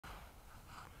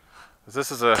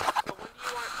This is a... So when do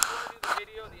you want to do the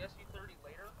video, the SU-30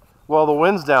 later? Well, the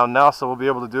wind's down now, so we'll be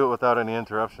able to do it without any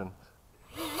interruption.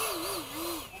 We'll do it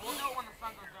when the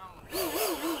sun goes down.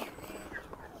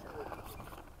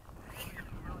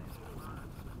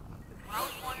 When I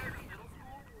was playing in middle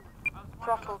school, I was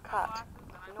Throttle cut.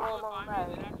 Normal mode. I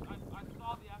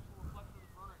saw the actual reflection of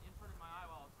the burner in front of my eye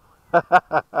while I was playing.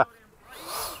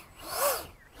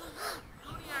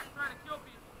 Zodiac's trying to kill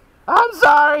people. I'm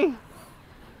sorry.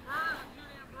 Burners are too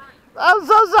damn bright. I'm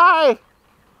so sorry.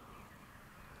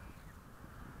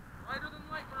 Brighter than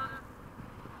light burner.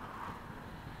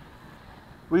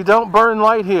 We don't burn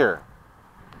light here.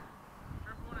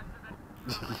 Remember when I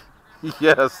said that?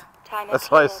 Yes, Timer that's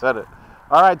why I period. said it.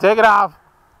 All right, take it off. We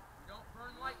don't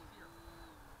burn light here.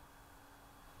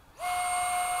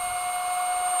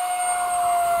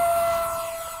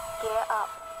 Gear up.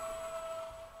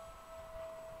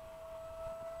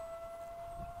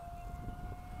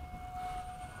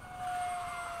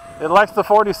 It likes the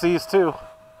 40Cs too. Yeah, I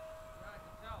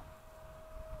can tell.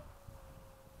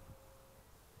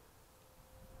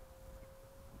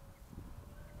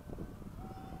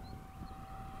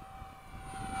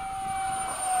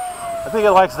 I think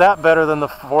it likes that better than the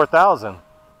 4000. It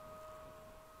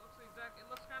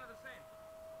looks kind of the same.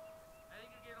 I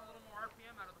think you're getting a little more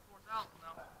RPM out of the 4000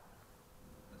 now.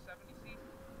 The 70C.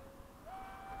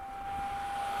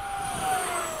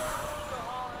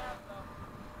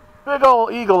 Big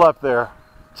old eagle up there.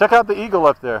 Check out the eagle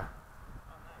up there.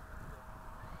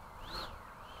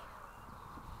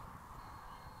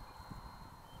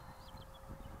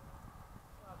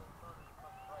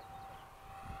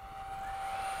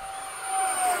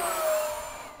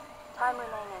 Time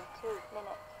remaining 2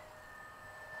 minutes.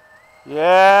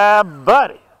 Yeah,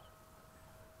 buddy.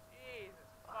 Jesus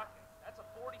fucking. That's a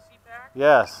 40C pack?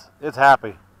 Yes, it's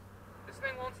happy. This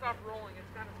thing won't stop rolling. It's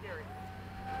kind of scary.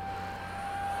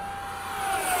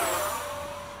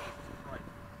 Jesus Christ.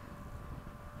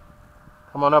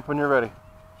 Come on up when you're ready.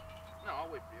 No, I'll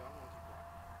wait for you. I don't want you to.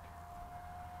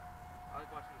 I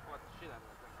like watching you fight the shit out of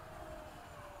that thing.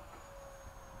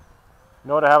 You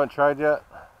know what I haven't tried yet?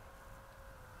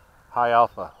 High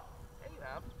alpha. Yeah, you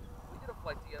have. We did a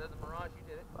flight together. The Mirage, you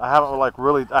did it.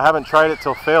 I haven't tried it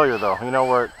till failure though. You know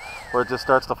where it just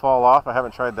starts to fall off. I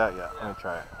haven't tried that yet. Let me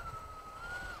try it.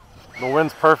 The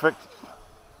wind's perfect.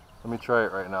 Let me try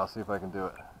it right now. See if I can do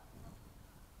it.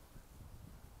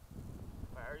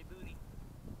 Fiery booty.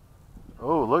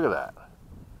 Oh, look at that.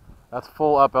 That's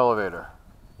full up elevator.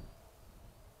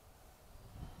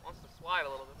 Wants to slide a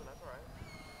little bit, but that's alright.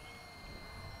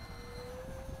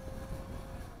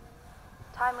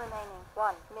 Time remaining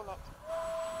 1 minute.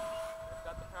 It's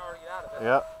got the power to get out of it.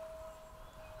 Yep.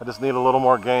 I just need a little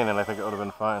more gain and I think it would have been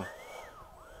fine.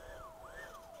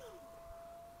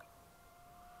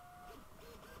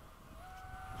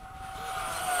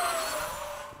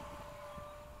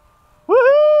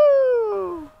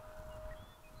 Woohoo!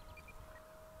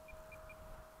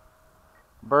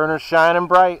 Burner's shining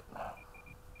bright. 30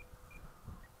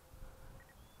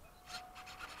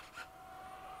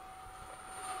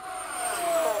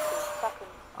 seconds.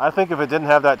 I think if it didn't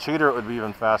have that cheater, it would be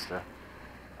even faster.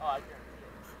 Oh, I guarantee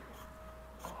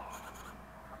it.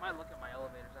 I might look at my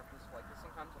elevators after this flight, because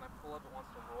sometimes when I pull up, it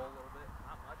wants to roll a little bit.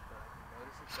 Not much, but I can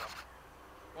notice it. So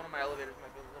one of my elevators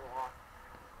might be a little off.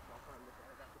 So I'll try and look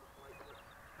at it after the flight.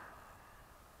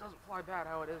 It doesn't fly bad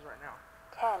how it is right now.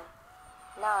 10,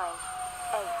 9,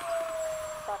 8,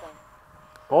 7,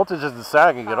 Voltage isn't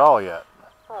sagging at all yet.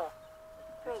 4,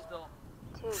 3, It's still,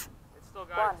 2. it's still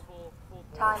got its full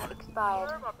Time bore. expired.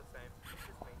 They're about the same. It's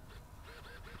just me.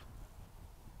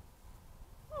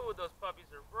 Ooh, those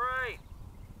puppies are bright.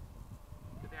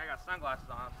 Good thing I got sunglasses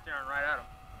on. I'm staring right at them.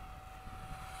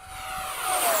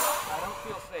 I don't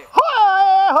feel safe. I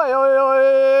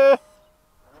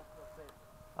don't feel safe.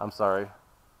 I'm sorry. I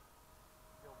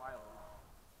feel violated.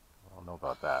 I don't know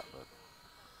about that, but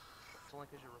It's only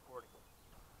because you're recording.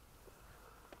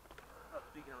 Oh,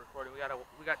 speaking of recording, we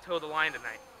got toe the line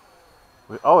tonight.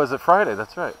 oh, is it Friday?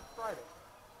 That's right. Friday.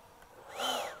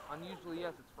 Unusually,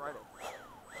 yes, it's Friday.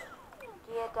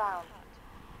 Gear down.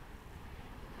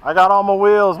 I got all my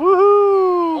wheels.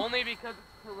 Woohoo! Only because it's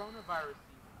coronavirus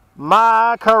season.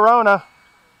 My Corona.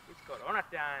 It's Corona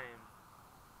time.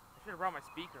 I should have brought my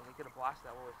speaker and we could have blasted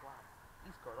that while we fly.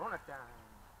 It's Corona time.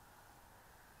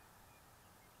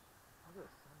 Look at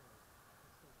the sunrise.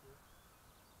 That's so cool.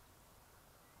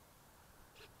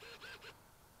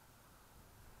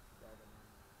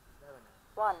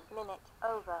 1 minute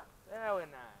over. Very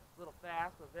nice. A little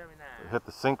fast, but very nice. Hit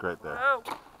the sink right there. Oh.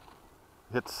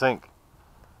 Hit the sink.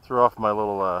 Threw off my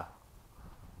little,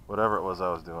 whatever it was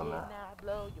I was doing there. Didn't I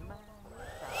blow your mind?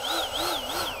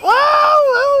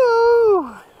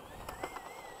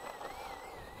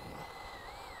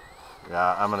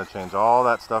 Yeah, I'm going to change all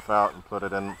that stuff out and put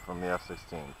it in from the F-16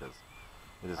 because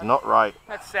it is not right.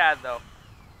 That's sad though.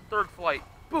 Third flight,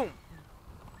 boom.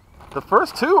 The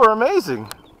first two are amazing.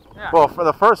 Yeah. Well, for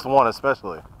the first one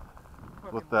especially,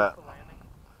 Fucking with that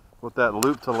landing.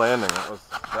 loop to landing, that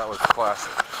was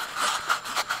classic.